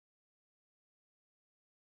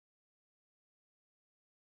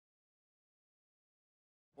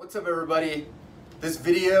What's up, everybody? This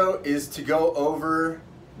video is to go over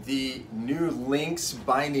the new Lynx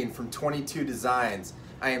binding from 22 Designs.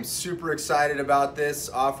 I am super excited about this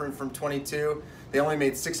offering from 22. They only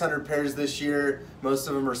made 600 pairs this year. Most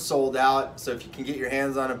of them are sold out, so if you can get your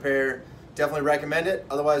hands on a pair, definitely recommend it.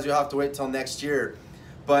 Otherwise, you'll have to wait till next year.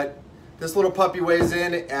 But this little puppy weighs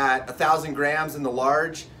in at 1,000 grams in the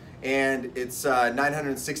large, and it's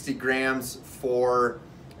 960 grams for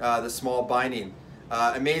the small binding.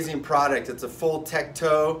 Amazing product. It's a full tech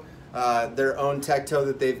toe, their own tech toe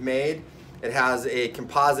that they've made. It has a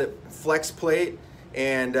composite flex plate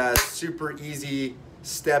and super easy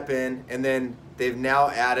step in, and then they've now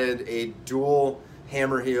added a dual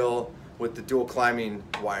hammer heel with the dual climbing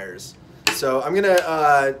wires. So I'm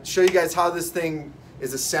gonna show you guys how this thing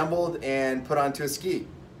is assembled and put onto a ski.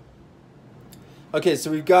 Okay, so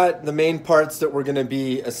we've got the main parts that we're gonna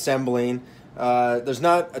be assembling. There's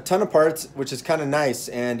not a ton of parts, which is kind of nice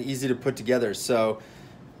and easy to put together. So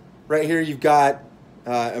right here you've got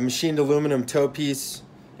a machined aluminum toe piece,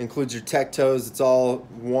 includes your tech toes. It's all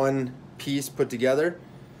one piece put together.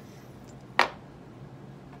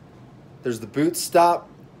 There's the boot stop.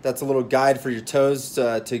 That's a little guide for your toes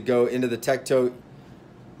to go into the tech toe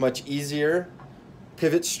much easier.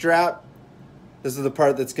 Pivot strap. This is the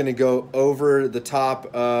part that's going to go over the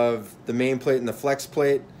top of the main plate and the flex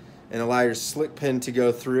plate and allow your slick pin to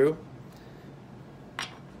go through.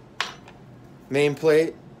 Main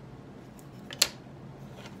plate,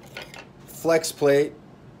 flex plate.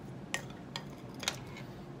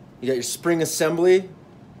 You got your spring assembly.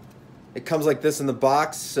 It comes like this in the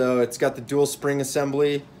box, so it's got the dual spring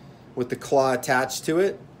assembly with the claw attached to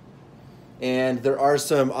it. And there are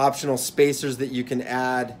some optional spacers that you can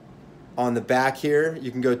add on the back here.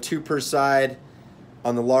 You can go 2 per side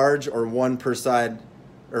on the large, or 1 per side,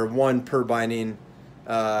 or 1 per binding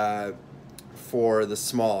for the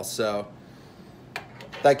small. So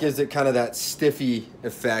that gives it kind of that stiffy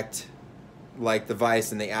effect like the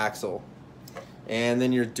vise and the axle. And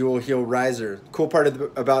then your dual heel riser. Cool part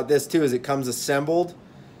about this too is it comes assembled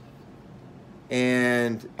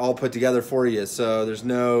and all put together for you. So there's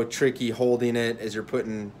no tricky holding it as you're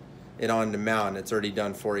putting it on to mount. It's already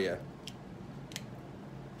done for you.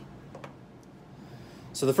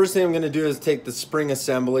 So the first thing I'm going to do is take the spring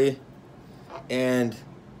assembly and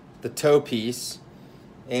the toe piece,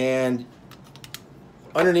 and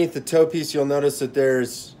underneath the toe piece you'll notice that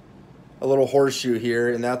there's a little horseshoe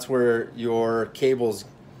here, and that's where your cable's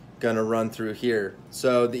going to run through here.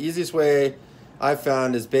 So the easiest way I've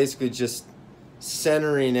found is basically just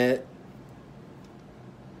centering it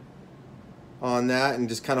on that and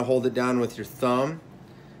just kind of hold it down with your thumb,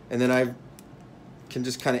 and then I can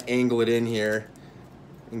just kind of angle it in here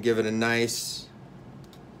and give it a nice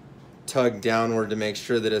tug downward to make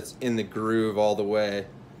sure that it's in the groove all the way.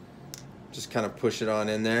 Just kind of push it on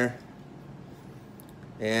in there.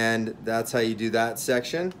 And that's how you do that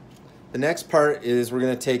section. The next part is we're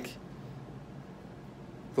going to take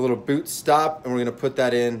the little boot stop and we're going to put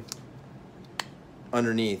that in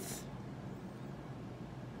underneath.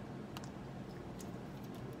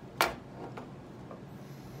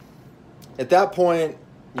 At that point,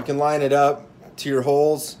 you can line it up to your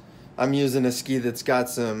holes. I'm using a ski that's got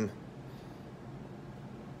some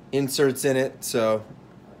inserts in it, so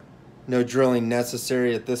no drilling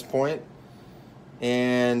necessary at this point.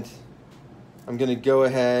 And I'm going to go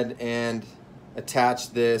ahead and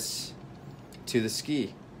attach this to the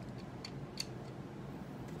ski.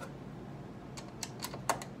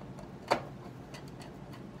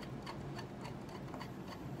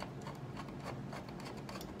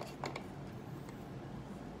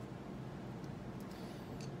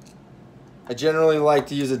 I generally like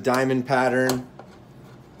to use a diamond pattern,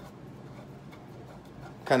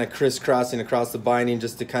 kind of crisscrossing across the binding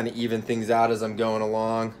just to kind of even things out as I'm going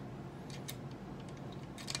along.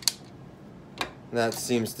 That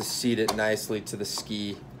seems to seat it nicely to the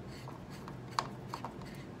ski.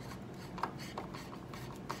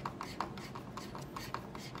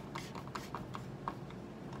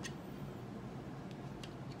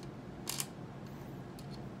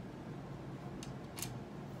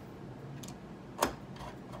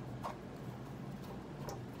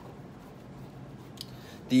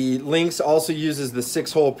 The Lynx also uses the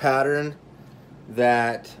 6-hole pattern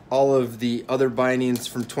that all of the other bindings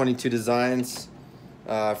from 22 Designs,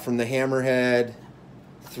 from the hammerhead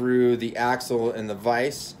through the axle and the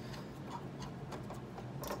vise.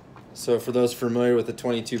 So for those familiar with the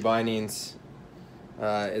 22 bindings,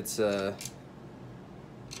 it's a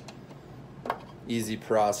easy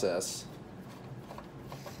process.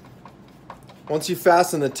 Once you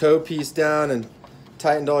fasten the toe piece down and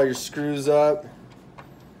tightened all your screws up,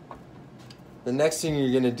 the next thing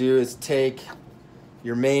you're gonna do is take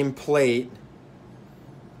your main plate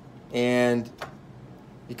and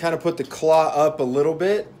you kind of put the claw up a little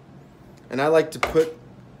bit, and I like to put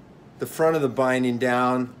the front of the binding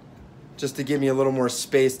down just to give me a little more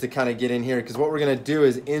space to kind of get in here, because what we're gonna do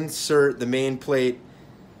is insert the main plate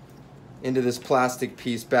into this plastic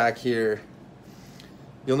piece back here.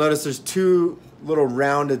 You'll notice there's two little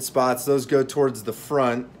rounded spots. Those go towards the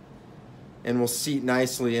front and will seat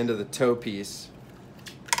nicely into the toe piece.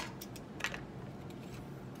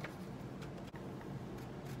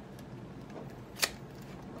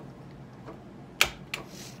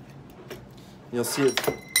 You'll see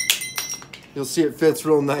it fits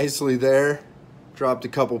real nicely there. Dropped a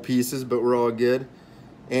couple pieces, but we're all good.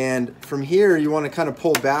 And from here, you want to kind of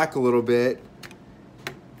pull back a little bit,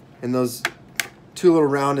 and those two little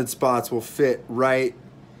rounded spots will fit right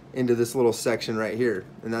into this little section right here,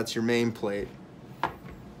 and that's your main plate.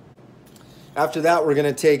 After that, we're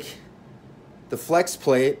going to take the flex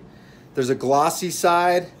plate. There's a glossy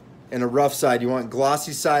side and a rough side. You want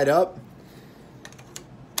glossy side up,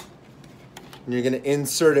 and you're going to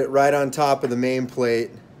insert it right on top of the main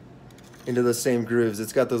plate into the same grooves.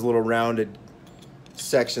 It's got those little rounded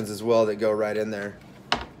sections as well that go right in there.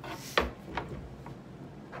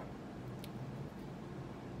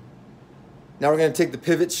 Now we're going to take the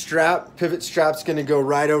pivot strap. Pivot strap's going to go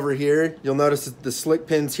right over here. You'll notice that the slick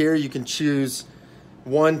pins here, you can choose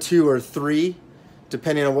 1, 2, or 3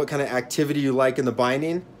 depending on what kind of activity you like in the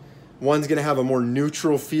binding. One's going to have a more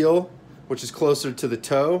neutral feel, which is closer to the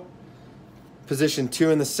toe. Position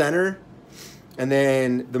 2 in the center, and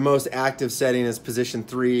then the most active setting is position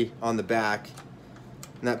 3 on the back.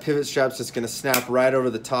 And that pivot strap's just going to snap right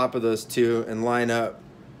over the top of those two and line up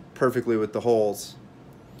perfectly with the holes.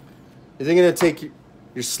 You're then going to take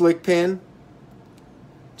your slick pin,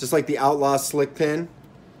 just like the Outlaw slick pin,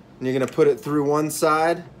 and you're going to put it through one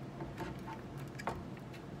side.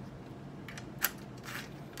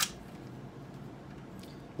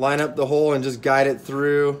 Line up the hole and just guide it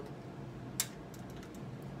through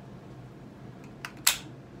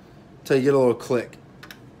until you get a little click.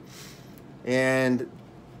 And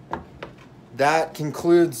that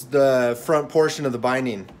concludes the front portion of the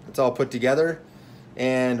binding. It's all put together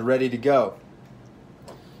and ready to go.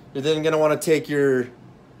 You're then going to want to take your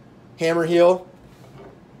hammer heel,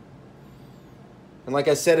 and like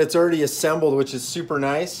I said, it's already assembled, which is super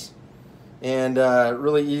nice and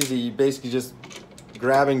really easy. You basically just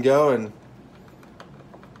grab and go and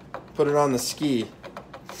put it on the ski.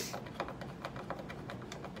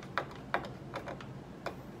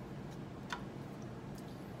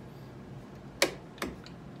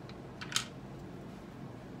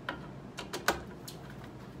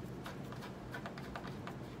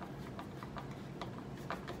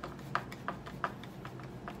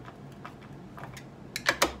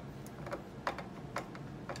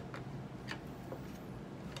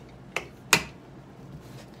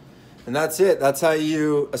 And that's it. That's how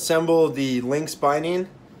you assemble the Lynx binding.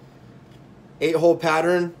 8-hole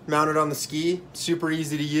pattern mounted on the ski. Super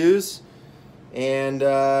easy to use. And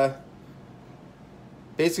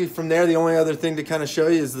basically from there, the only other thing to kind of show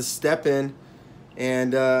you is the step in.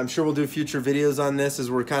 And I'm sure we'll do future videos on this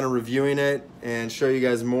as we're kind of reviewing it and show you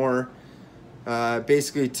guys more.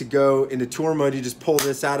 Basically, to go into tour mode, you just pull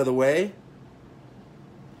this out of the way.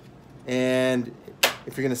 And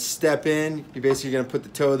if you're going to step in, you're basically going to put the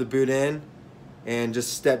toe of the boot in and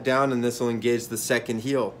just step down, and this will engage the second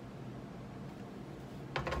heel.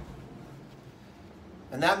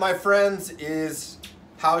 And that, my friends, is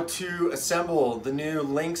how to assemble the new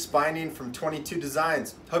Lynx binding from 22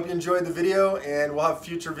 Designs. Hope you enjoyed the video, and we'll have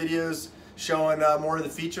future videos showing more of the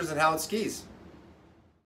features and how it skis.